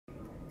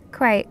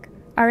Quake,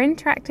 our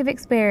interactive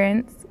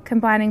experience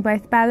combining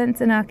both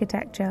balance and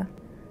architecture.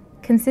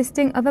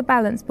 Consisting of a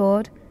balance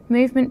board,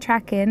 movement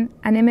tracking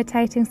and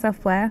imitating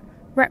software,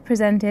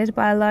 represented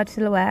by a large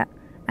silhouette,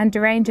 and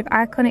a range of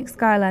iconic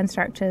skyline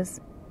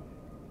structures.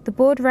 The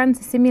board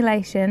runs a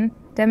simulation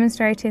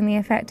demonstrating the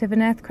effect of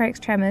an earthquake's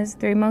tremors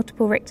through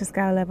multiple Richter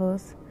scale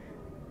levels.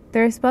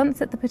 The response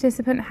that the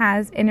participant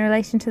has in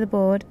relation to the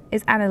board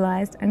is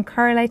analysed and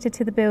correlated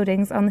to the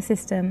buildings on the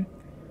system.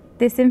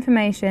 This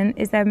information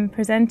is then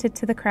presented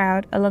to the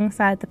crowd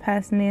alongside the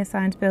personally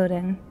assigned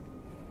building.